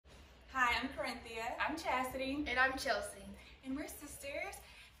I'm Corinthia. I'm Chastity. And I'm Chelsea. And we're sisters.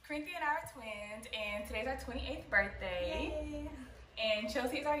 Corinthia and I are twins, and today's our 28th birthday. Yay. And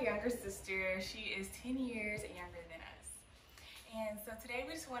Chelsea is our younger sister. She is 10 years younger than us. And so today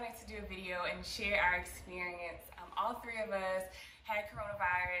we just wanted to do a video and share our experience. All three of us had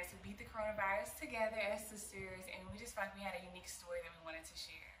coronavirus. We beat the coronavirus together as sisters, and we just felt like we had a unique story that we wanted to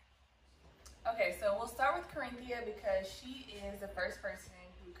share. Okay, so we'll start with Corinthia because she is the first person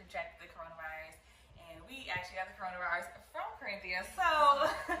who contracted the coronavirus, and we actually got the coronavirus from Corinthia. So,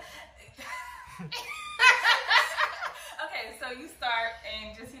 okay, so you start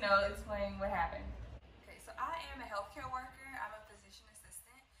and just, explain what happened. Okay, so I am a healthcare worker. I'm a physician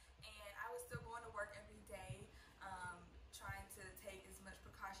assistant, and I was still going to work every day, trying to take as much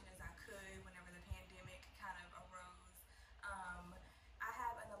precaution as I could whenever the pandemic kind of arose. I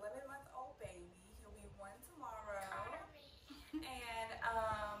have an 11-month-old baby. He'll be 1 tomorrow. And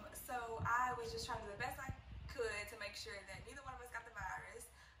so I was just trying to do the best I could to make sure that neither one of us got the virus.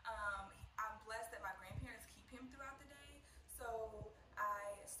 I'm blessed that my grandparents keep him throughout the day. So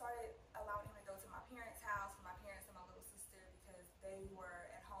I started allowing him to go to my parents' house with my parents and my little sister because they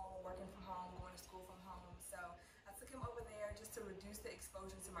were at home, working from home, going to school from home. So I took him over there just to reduce the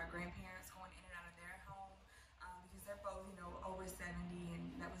exposure to my grandparents going in and out of their home. Because they're both, over 70, and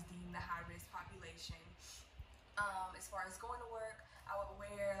that was deemed the high-risk population. As far as going to work, I would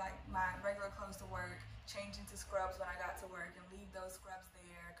wear like my regular clothes to work, change into scrubs when I got to work, and leave those scrubs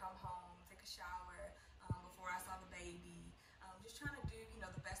there, come home, take a shower before I saw the baby. Just trying to do,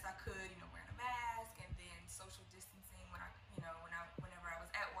 the best I could, wearing a mask, and then social distancing whenever I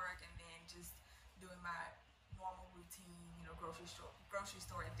was at work, and then just doing my normal routine, grocery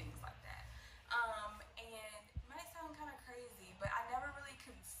store and things like that. And it might sound kind of crazy, but I never really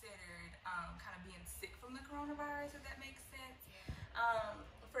considered kind of being sick from the coronavirus, if that makes sense.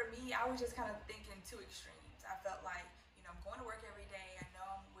 For me, I was just kind of thinking two extremes. I felt like, I'm going to work every day. I know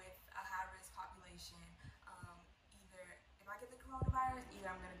I'm with a high-risk population. Either if I get the coronavirus, either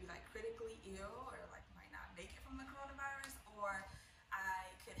I'm going to be like critically ill or like might not make it from the coronavirus, or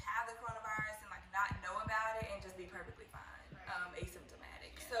I could have the coronavirus and like not know about it and just be perfectly fine,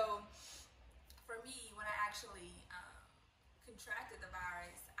 asymptomatic. So for me, when I actually contracted the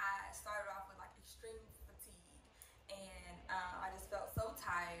virus, I started off with like extreme fatigue, and I just felt so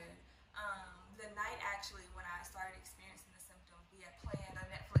tired. The night actually when I started experiencing the symptoms, we had planned a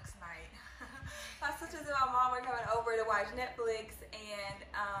Netflix night. My sisters and my mom were coming over to watch Netflix, and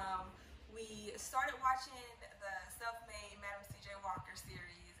we started watching the Self-Made Madam C.J. Walker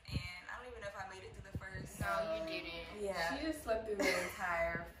series, and I don't even know if I made it through the first. No, you didn't. Yeah. She just slept through the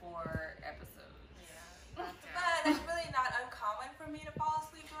entire 4 episodes. Yeah. But that's really not uncommon for me to fall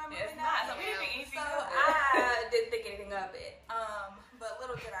asleep during movie It's not. night. So we didn't think anything So of it. I didn't think anything of it. But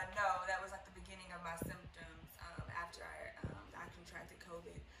little did I know that was like the beginning of my symptoms after I contracted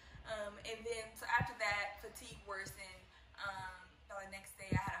COVID. And then so after that, fatigue worsened. By the next day,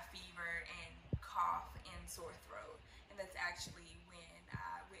 I had a fever and cough and sore throat, and that's actually when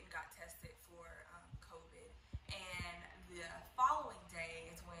I went and got tested for COVID. And the following day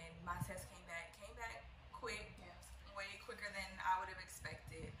is when my test came back quick, way quicker than I would have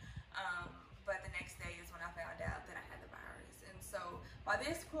expected. But the next day is when I found out that I had the virus. And so by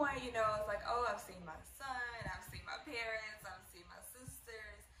this point, it's like, oh, I've seen my son, I've seen my parents, I've seen my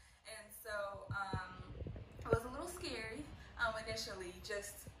sisters. And so it was a little scary initially,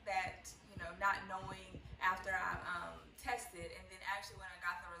 just that, not knowing after I tested. And then actually when I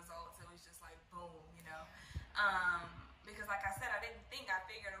got the results, it was just like, boom, because like I said, I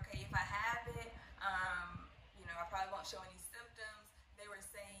figured, okay, if I have it, I probably won't show any symptoms. They were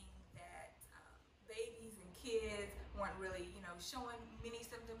saying that babies and kids weren't really, showing many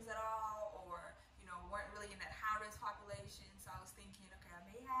symptoms at all, or, weren't really in that high-risk population. So I was thinking, okay, I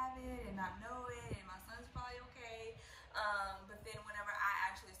may have it and not know it, and my son's probably okay. But then whenever I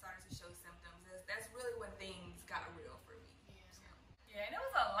actually started to show symptoms, that's really when things got real for me. Yeah, and it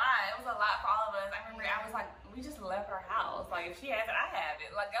was a lot. It was a lot for all of us. I remember I was like, we just left her house. Like, if she has it, I have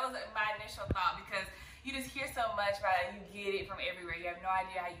it. Like, that was my initial thought, because you just hear so much about it. You get it from everywhere. You have no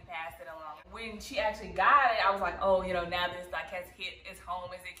idea how you pass it along. When she actually got it, I was like, oh, now this has hit as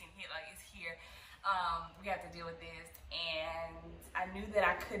home as it can hit. Like, it's here. We have to deal with this. And I knew that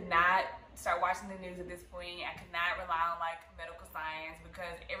I could not start watching the news at this point. I could not rely on like medical science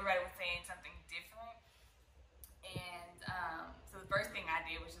because everybody was saying something different. And so the first thing I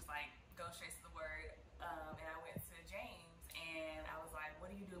did was just like go straight to the word. And I went to James and I was like, what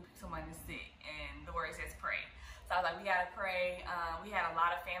do you do if someone is sick? And the word says pray. So I was like, we gotta pray. We had a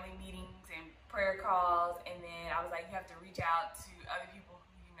lot of family meetings and prayer calls. And then I was like, you have to reach out to other people who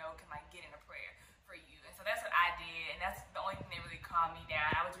can like get in a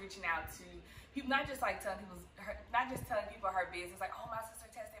reaching out to people, not just telling people her business, like, oh, my sister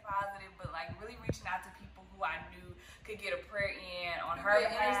tested positive, but like really reaching out to people who I knew could get a prayer in on her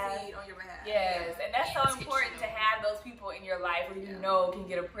behalf. On your behalf. Yes, and that's so important to have those people in your life who you know can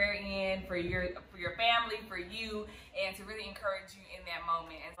get a prayer in for your family, for you, and to really encourage you in that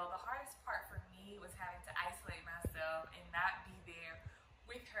moment. And so the hardest part for me was having to isolate myself and not be there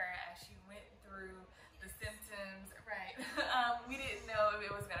with her as she went through the symptoms. Right. We didn't know if it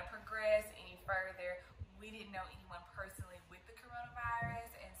was going to progress any further. We didn't know anyone personally with the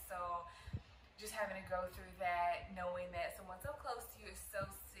coronavirus, and so just having to go through that, knowing that someone so close to you is so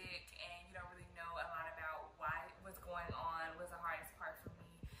sick and you don't really know a lot about what's going on was the hardest part for me.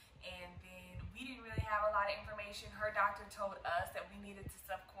 And then we didn't really have a lot of information. Her doctor told us that we needed to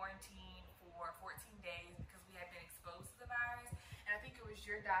self-quarantine for 14 days because we had been exposed to the virus. And I think it was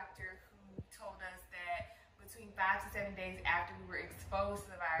your doctor who told us that between 5 to 7 days after we were exposed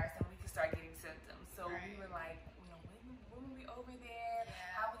to the virus, then we could start getting symptoms. So we were like, when were we over there?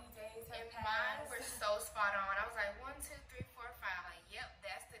 Yeah. How many days have passed? Mine were so spot on. I was like 1, 2, 3, 4, 5. Like, yep,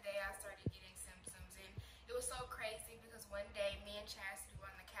 that's the day I started getting symptoms. And it was so crazy because one day me and Chastity were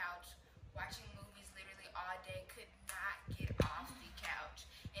on the couch watching movies literally all day, could not get off the couch.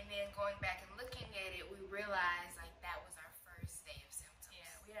 And then going back and looking at it, we realized like that was our first day of symptoms.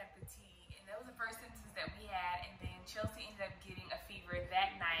 Yeah, we had fatigue, and that was the first symptoms that we had. And then Chelsea ended up getting a fever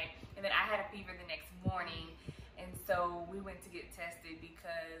that night, and then I had a fever the next morning. And so we went to get tested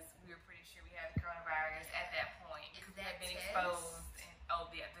because we were pretty sure we had the coronavirus at that point because we had been exposed. And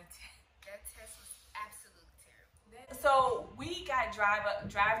that test was absolutely terrible. So we got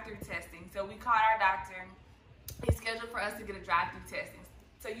drive-through testing. So we called our doctor. He scheduled for us to get a drive-through testing.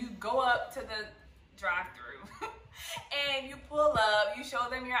 So you go up to the drive-through and you pull up. You show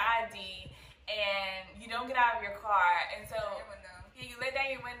them your ID, and you don't get out of your car. And so you lay down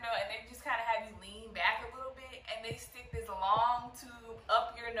your window, and they just kind of have you lean back a little bit, and they stick this long tube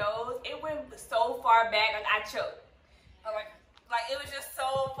up your nose. It went so far back, like I choked. Like it was just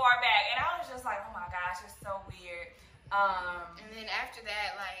so far back, and I was just like, oh my gosh, it's so weird. And then after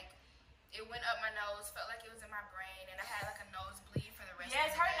that, like, it went up my nose, felt like it was in my brain, and I had like a nosebleed for the rest of the day.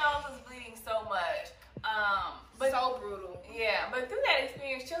 Yes, her nose was bleeding so much. But so brutal. Yeah, but through that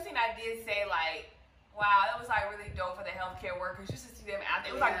experience, Chelsea and I did say, like, wow, that was like really dope for the healthcare workers just to see them out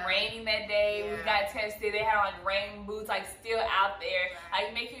there. It was like raining that day. We got tested. They had on like rain boots, like still out there,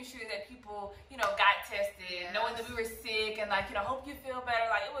 like making sure that people, got tested, knowing that we were sick, and like, hope you feel better.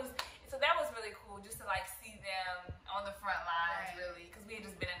 Like it was. So that was really cool just to like see them on the front lines, really, because we had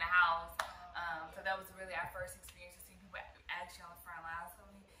just been in the house. So that was really our first experience to see people actually on the front lines. So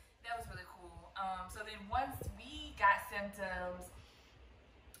that was really cool. So then once we got symptoms,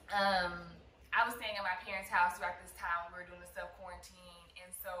 I was staying at my parents' house throughout this time. We were doing the self-quarantine.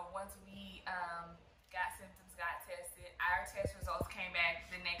 And so once we got symptoms, got tested, our test results came back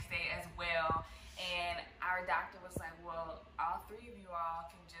the next day as well. And our doctor was like, well, all three of you all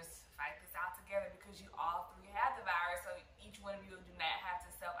can just fight this out together because you all three have the virus. So each one of you do not have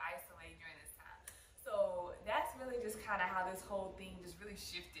to self-isolate during this time. So that's really just kind of how this whole thing just really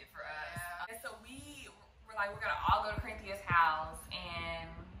shifted for us. Yeah. And so we were like, we're going to all go to Corinthia's house, and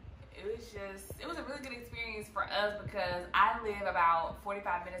it was a really good experience for us because I live about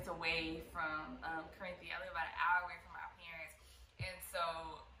 45 minutes away from Corinthia. I live about an hour away from my parents, and so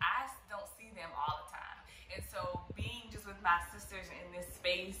I don't see them all the time. And so being just with my sisters in this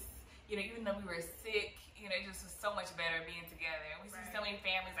space, even though we were sick, it just was so much better being together. And we see so many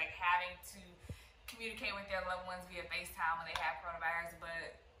families like having to communicate with their loved ones via FaceTime when they have coronavirus,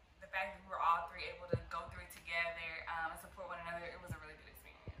 but the fact that we were all three able to go through it together and support one another, it was a really good experience.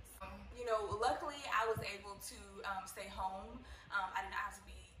 Luckily I was able to stay home. I did not have to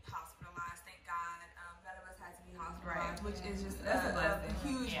be hospitalized, thank God. None of us had to be hospitalized, which is just a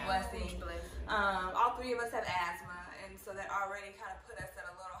huge blessing. All three of us have asthma, and so that already kind of put us at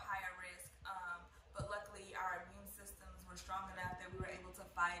a little higher risk. But luckily our immune systems were strong enough that we were able to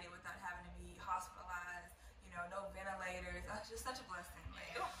fight it without having to be hospitalized. No ventilators. It's just such a blessing.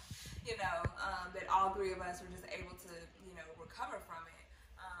 That all three of us were just able to, recover from it.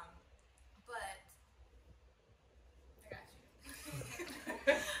 But I got you.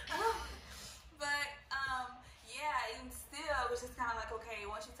 And still, it was just kind of like, okay,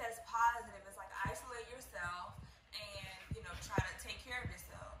 once you test positive, it's like isolate yourself and, try to take care of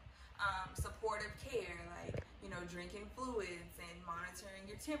yourself. Supportive care, like, drinking fluids and monitoring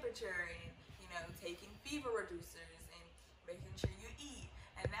your temperature and, taking fever reducers and making sure you eat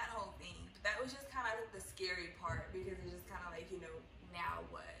and that whole thing. But that was just kind of the scary part because it's just kind of like, now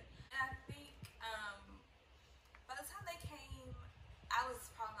what? And I think by the time they came, I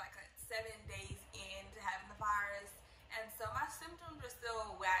was probably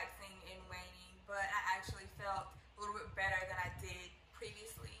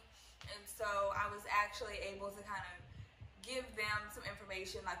actually able to kind of give them some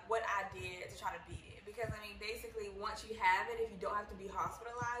information, like what I did to try to beat it. Because, I mean, basically, once you have it, if you don't have to be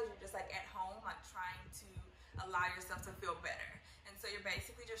hospitalized, you're just, like, at home, like, trying to allow yourself to feel better. And so you're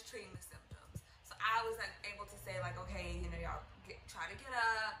basically just treating the symptoms. So I was, like, able to say, like, okay, you know, y'all try to get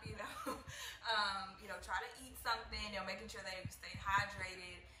up, you know, try to eat something, making sure they stay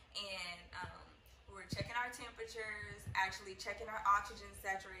hydrated. And we were checking our temperatures, actually checking our oxygen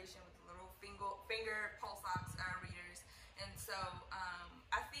saturation with the little finger pulse ox readers. And so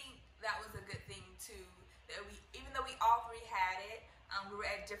I think that was a good thing too, that even though we all three had it, we were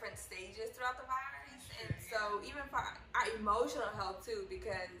at different stages throughout the virus. And so even for our emotional health too,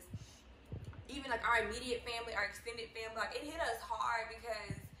 because even like our immediate family, our extended family, like it hit us hard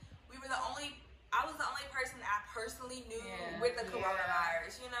because I was the only person that I personally knew with the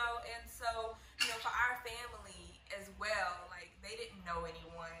coronavirus, and so, for our family as well, like they didn't know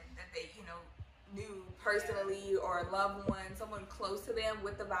anyone that they, knew personally or a loved one, someone close to them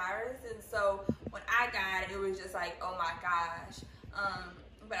with the virus. And so when I got it, it was just like, oh my gosh.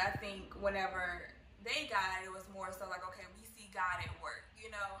 But I think whenever they got it, it was more so like, okay, we see God at work,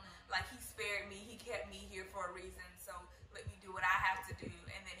 like he spared me, he kept me here for a reason, so let me do what I have to do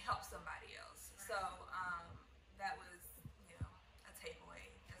and then help somebody else. So that was, a takeaway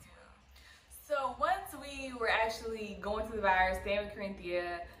as well. So once we were actually going through the virus, staying with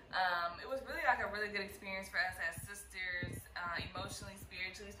Corinthia, it was really like a really good experience for us as sisters, emotionally,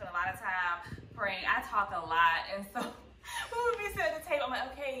 spiritually. We spent a lot of time praying. I talk a lot, and so we would be sitting at the table. I'm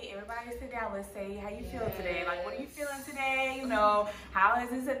like, okay, everybody sit down. Let's say how you feel today. Like, what are you feeling today? How has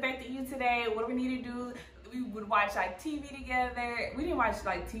this affected you today? What do we need to do? We would watch like TV together. We didn't watch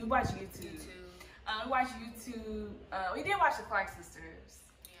like TV. We watched YouTube. We watched YouTube. We did watch the Clark sisters.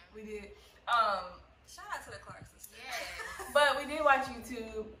 Yeah. We did. Shout out to the Clark sisters. Yeah. But we did watch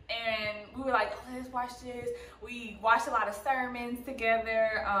YouTube, and we were like, oh, let's watch this. We watched a lot of sermons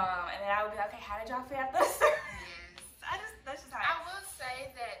together, and then I would be like, okay, how did y'all feel after the sermon? Yes. That's just how I will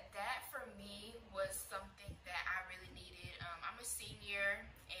say that for me was something that I really needed. I'm a senior,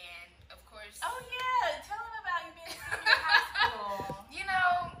 and of course. Oh yeah, tell them about you being a senior in high school.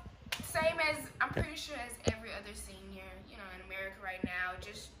 Same as I'm pretty sure as every other senior, in America right now,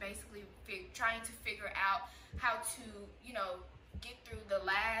 just basically trying to figure out how to, get through the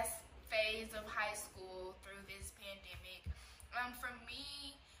last phase of high school through this pandemic. For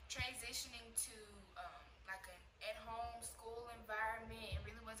me, transitioning to like an at-home school environment, it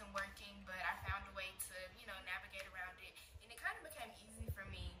really wasn't working, but I found a way to, navigate around it, and it kind of became easy for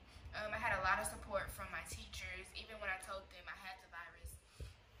me. I had a lot of support from my teachers, even when I told them I had the virus.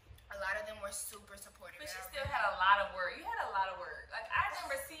 A lot of them were super supportive. But you still had a lot of work. You had a lot of work. Like, I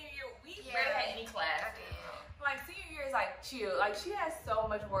remember senior year, we barely had any class. I did. Like, senior year is like chill. Like, she has so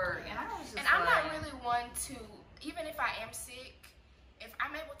much work. And I was just I'm not really one to, even if I am sick, if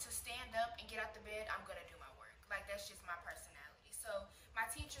I'm able to stand up and get out the bed, I'm going to do my work. Like, that's just my personality. So, my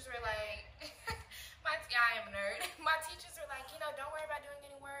teachers were like, I am a nerd. My teachers were like, don't worry about doing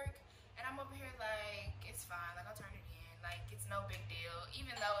any work. And I'm over here like, it's fine. Like, I'll turn it in. Like, it's no big deal.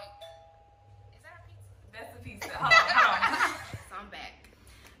 Even though is that a pizza? That's the pizza. Hold on. So I'm back.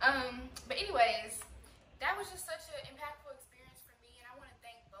 But anyways, that was just such an impactful experience for me, and I want to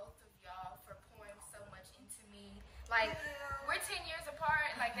thank both of y'all for pouring so much into me. Like, we're 10 years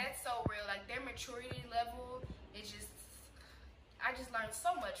apart. Like, that's so real. Like, their maturity level is just, I just learned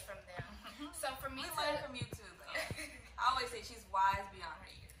so much from them. So for me, we learn from you too, though. I always say she's wise beyond her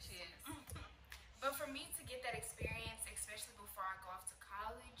years. She is. But for me to get that experience, especially before I go off to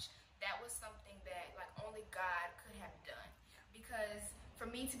college, that was something that like only God could have done. Because for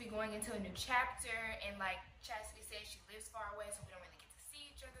me to be going into a new chapter, and like Chastity said, she lives far away, so we don't really get to see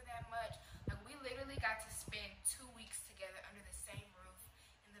each other that much. Like, we literally got to spend 2 weeks together under the same roof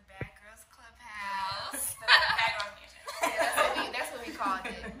in the Bad Girls Clubhouse. That's what we called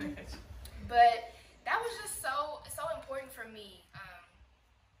it. But that was just so important for me.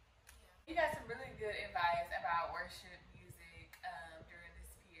 You got some really good advice about worship music during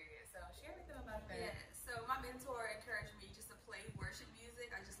this period. So share with them about that. Yeah. So my mentor encouraged me just to play worship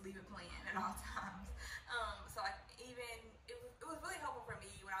music. I just leave it playing at all times. So like it was really helpful for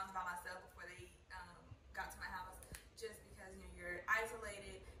me when I was by myself before they got to my house, just because you're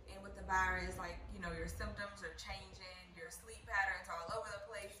isolated, and with the virus, like your symptoms are changing, your sleep patterns are all over the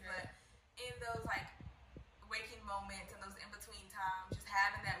place. Sure. But in those like waking moments and those in between times, just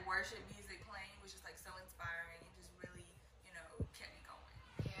having that worship music playing was just like so inspiring, and just really kept me going.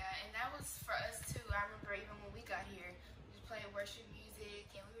 Yeah, and that was for us too. I remember even when we got here, we just played worship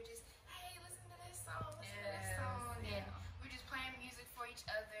music, and we were just, hey, listen to this song, and we were just playing music for each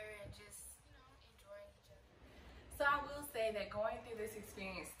other, and just enjoying So I will say that going through this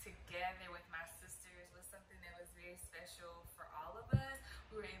experience together with my sisters was something that was very special for all of us.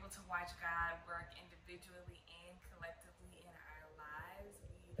 We were able to watch God work individually and collectively in our lives.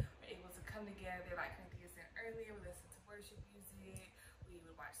 We were able to come together, like Cynthia said earlier, we listened to worship music, we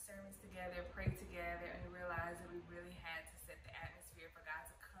would watch sermons together, pray together, and we realized that we really had to set the atmosphere for God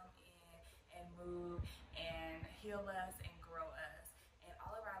to come in and move and heal us and grow us. And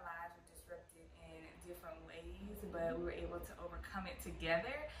all of our lives were disrupted in different ways, but we were able to overcome it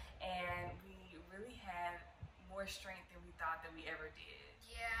together, and we really had more strength than we thought that we ever did.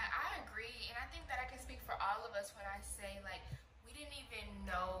 Yeah, I agree, and I think that I can speak for all of us when I say, like, we didn't even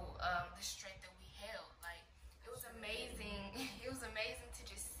know the strength that we held. Like, it was amazing. It was amazing to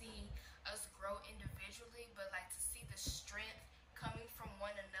just see us grow individually, but like to see the strength coming from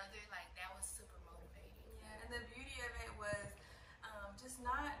one another, like that was super motivating. Yeah, and the beauty of it was just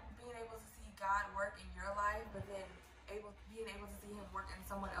not being able to see God work in your life, but then being able to see Him work in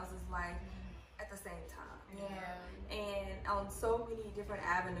someone else's life at the same time. You know? And on so many different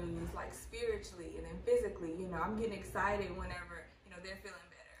avenues, like spiritually and then physically. You know, I'm getting excited whenever they're feeling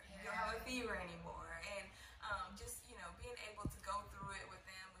better. You don't have a fever anymore, and just being able to go through it with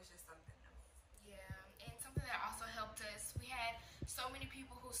them was just something amazing. Yeah, and something that also helped us, we had so many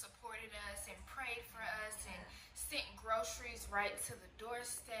people who supported us and prayed for us and sent groceries right to the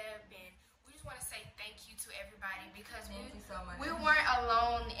doorstep, and we just want to say thank you to everybody because Thank you so much. we weren't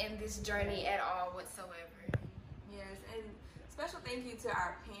alone in this journey at all whatsoever. Yes, and special thank you to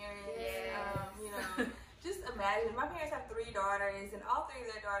our parents. Yes. Just imagine, my parents have 3 daughters, and all 3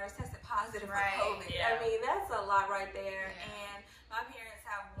 of their daughters tested positive for Right, COVID. yeah. I mean, that's a lot right there. Yeah. And my parents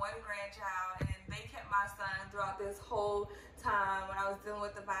have 1 grandchild, and they kept my son throughout this whole time when I was dealing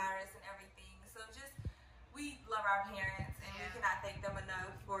with the virus and everything. So we love our parents, and we cannot thank them enough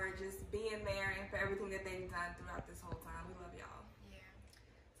for just being there and for everything that they've done throughout this whole time. We love y'all. Yeah.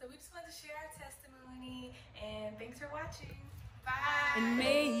 So we just wanted to share our testimony, and thanks for watching. Bye. And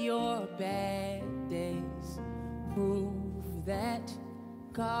may your bad days prove that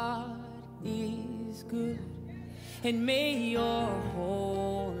God is good. And may your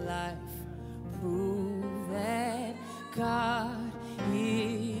whole life prove that God